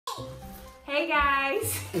Hey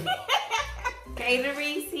guys,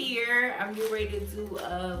 K.darice here. I'm getting ready to do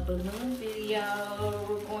a balloon video.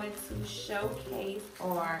 We're going to showcase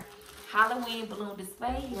our Halloween balloon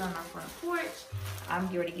display here on our front porch. I'm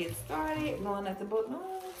getting ready to get started blowing up the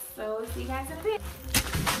balloons. So see you guys in a bit.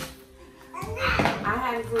 I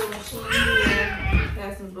have this little machine here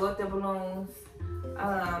that's some blow up the balloons.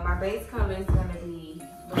 My base color is gonna be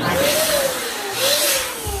black.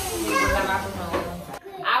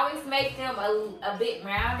 I always make them a bit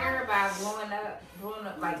rounder by blowing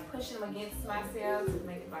up, like pushing them against myself to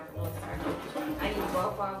make it like a little circle. I use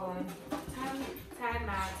both of them, tie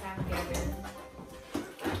together.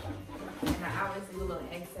 And I always leave a little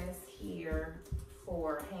excess here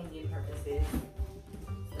for hanging purposes.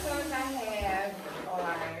 So I have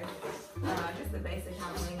are just the basic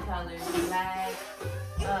Halloween colors: black,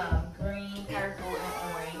 green, purple, and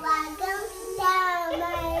orange.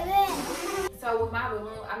 So with my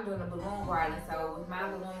balloon, I'm doing a balloon garland. So with my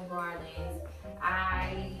balloon garlands,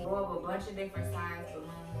 I blow up a bunch of different size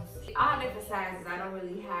balloons. All different sizes. I don't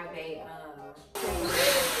really have a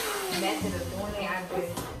method of doing it. I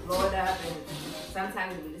just blow it up, and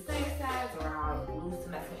sometimes it'll be the same size, or I'll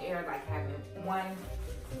loosen up some air, like having one.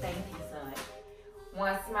 Thank you, son.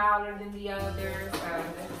 One smaller than the other. So that's how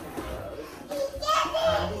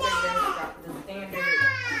it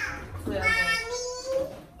goes.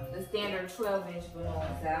 The standard 12-inch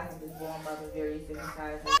balloons that I can just blow them up in various different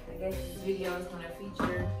sizes. I guess this video is going to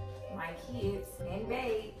feature my kids and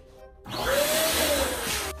babe. Again,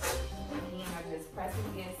 I just press it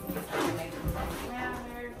against me so I make them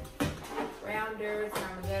rounder,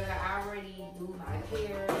 time together. I already do my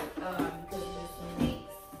hair because it just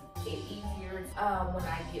makes it easier when I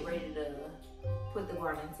get ready to put the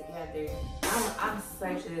garland together. I'm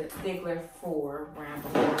such a stickler for round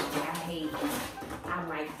balloons. I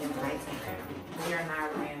like them right there. They're not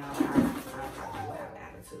round. I probably will have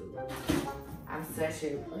attitude. I'm such a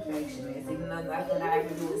perfectionist. Even though nothing I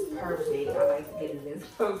ever do is perfect, I like to get it as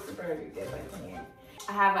close to perfect as I can.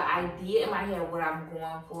 I have an idea in my head what I'm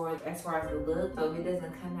going for as far as the look. So if it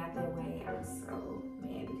doesn't come out that way, I'm so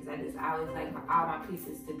mad because I always like all my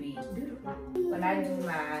pieces to be beautiful. When I do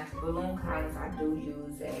my balloon columns, I do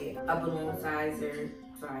use a balloon sizer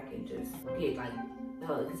so I can just get like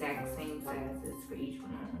the exact same sizes for each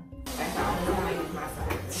balloon. That's the only time I use my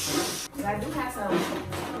sizer. And I do have some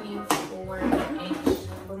 24-inch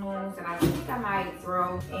balloons that I think I might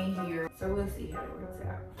throw in here. So we'll see how it works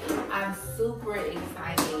out. I'm super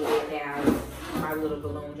excited about my little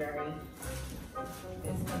balloon journey.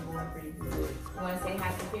 It's been going pretty good. You want to say hi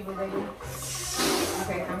to people, baby?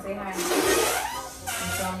 Okay, come say hi. And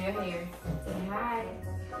show them your hair. Say hi.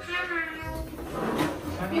 Hi.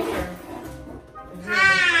 Show them your hair. Hi.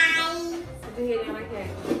 Put your hair down like that.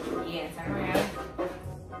 Yeah, turn around.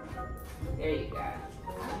 There you go.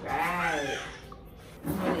 All right.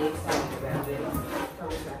 I'm really excited about this.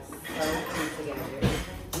 Colors are so cute together.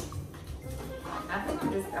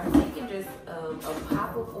 I'm thinking just a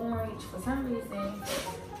pop of orange. For some reason,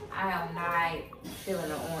 I am not feeling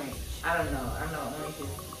the orange. I don't know. I know orange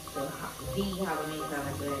is the Halloween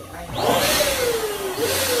color, but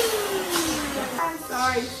I'm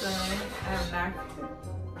sorry, son. I'm not.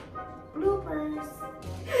 Bloopers.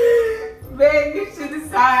 Man, you should have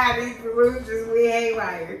saw how these balloons just went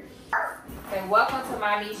haywire. Okay, welcome to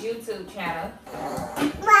my niece YouTube channel.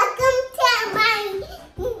 Welcome to my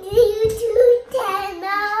YouTube channel.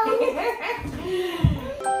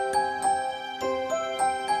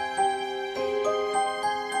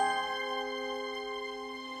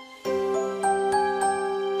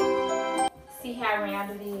 See how round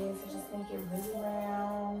it is? I just make it really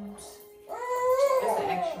round. There's an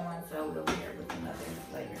extra one, so we'll be here with another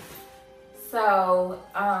later.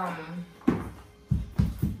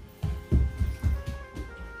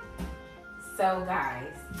 So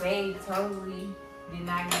guys, they totally did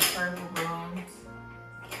not get purple balloons.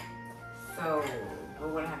 So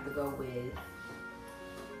we're gonna have to go with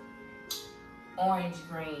orange,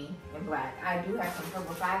 green, and black. I do have some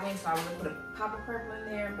purple 5-inch, so I would put a pop of purple in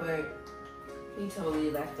there, but he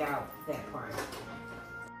totally left out that part.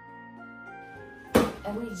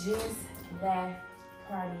 And we just left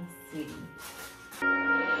Party City.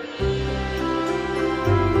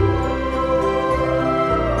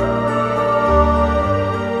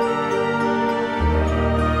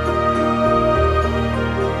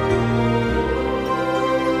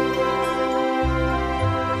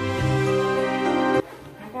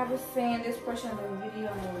 Saying this portion of the video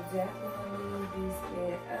will definitely be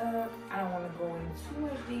sped up. I don't want to go into too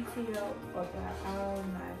much detail about all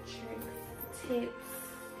my tricks, tips,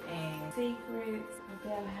 and secrets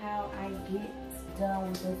about how I get done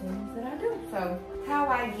with the things that I do. So how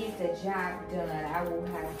I get the job done, I will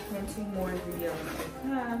have plenty more videos to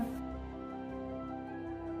come.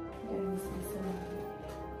 Let me see some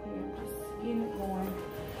here, just getting it going.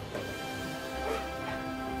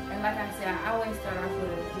 And like I said, I always start off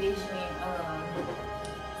with a vision.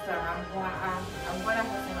 So I'm going off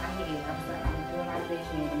what's in my head. I'm doing my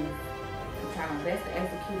vision and I'm trying my best to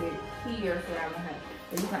execute it here so that I don't have.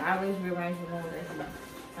 But you can always rearrange the room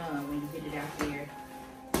when you get it out there.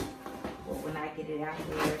 But when I get it out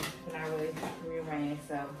there, then I really have to rearrange.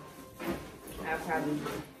 So I'll probably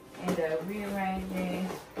end up rearranging.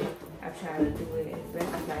 I try to do it as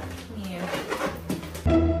best as I can.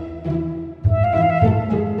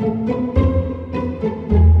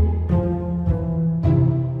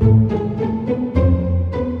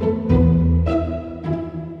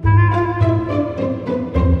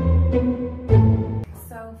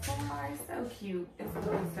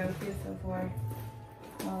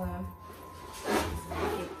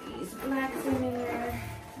 Get these blacks in there.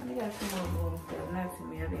 I got some more balloons, but not too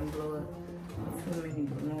many. I didn't blow up too many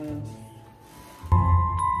balloons.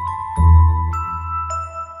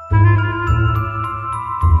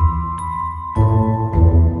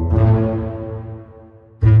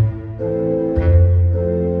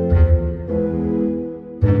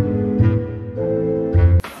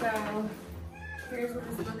 So here's what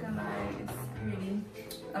it's looking like. It's pretty.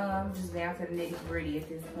 Just down to the nitty-gritty at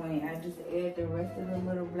this point. I just add the rest of the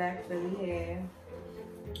little blacks that we have,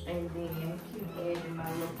 and then keep adding my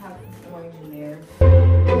little pops of orange in there.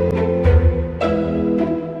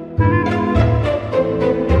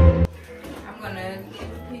 I'm gonna get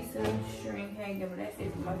a piece of shrink hanger, but that's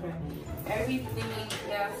it for my friend. Everything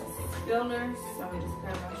else is fillers, so I'm gonna just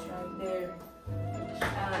cut my shrink there.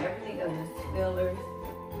 Everything else is fillers.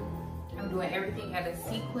 I'm doing everything at a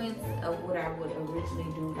sequence of what I would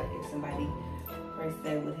originally do, like if somebody per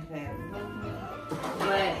se would have had with me.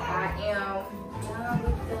 But I am done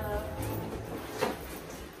with the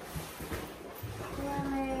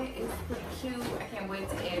pyramid. It's pretty cute. I can't wait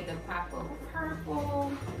to add the pop of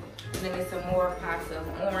purple. And then there's some more pops of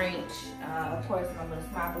orange. Of course, I'm gonna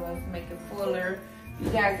smile balloons to make it fuller. You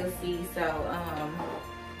guys will see. So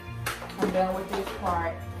I'm done with this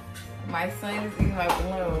part. My son is eating my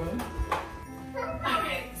balloon.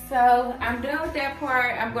 Alright, so I'm done with that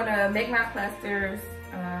part. I'm gonna make my clusters,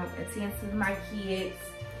 attend to my kids.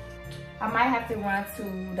 I might have to run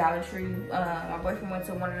to Dollar Tree. My boyfriend went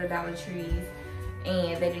to one of the Dollar Trees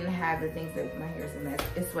and they didn't have the things that my hair is a mess.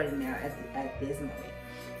 It's sweating now at this moment.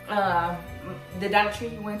 The Dollar Tree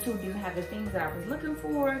he went to didn't have the things that I was looking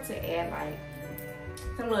for to add like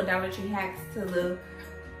some little Dollar Tree hacks to the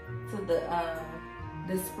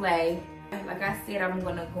display. Like I said, I'm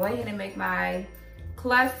gonna go ahead and make my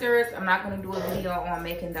clusters. I'm not gonna do a video on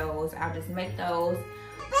making those. I'll just make those.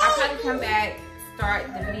 I'll probably come back, start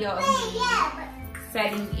the video of me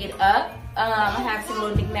setting it up. I have some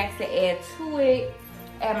little knickknacks to add to it.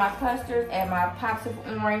 Add my clusters, add my pops of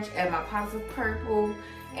orange, add my pops of purple,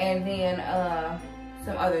 and then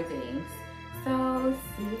some other things. So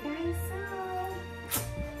see you guys soon.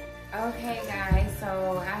 Okay guys,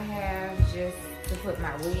 so I have just to put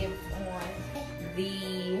my webs on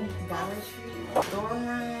the Dollar Tree store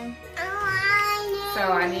run. So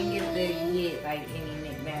I didn't get like any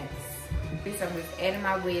knickknacks. So I'm just adding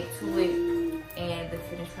my web to it and the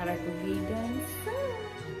finished product will be done soon.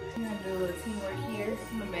 I'm gonna do a little teamwork here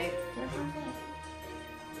in the back.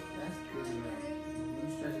 That's good, man. You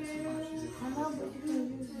stretch it too much. I know, but you can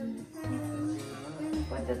use it.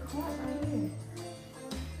 But the card right here.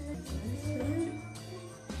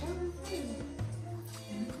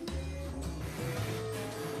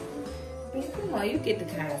 Come on, you get the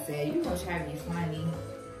concept. You gonna try to be funny.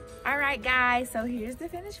 All right, guys. So here's the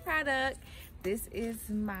finished product. This is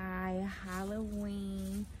my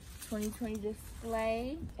Halloween 2020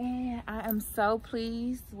 display, and I am so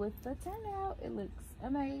pleased with the turnout. It looks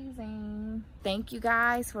amazing. Thank you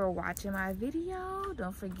guys for watching my video.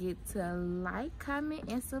 Don't forget to like, comment,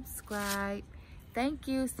 and subscribe. Thank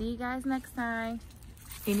you. See you guys next time.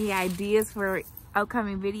 Any ideas for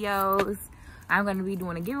upcoming videos? I'm going to be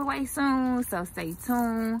doing a giveaway soon, so stay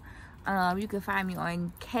tuned. You can find me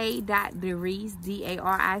on K.darice,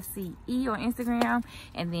 D-A-R-I-C-E on Instagram.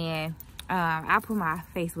 And then I'll put my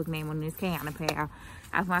Facebook name on this. I'll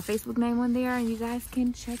put my Facebook name on there and you guys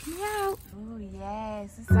can check me out. Oh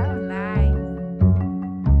yes, it's so nice.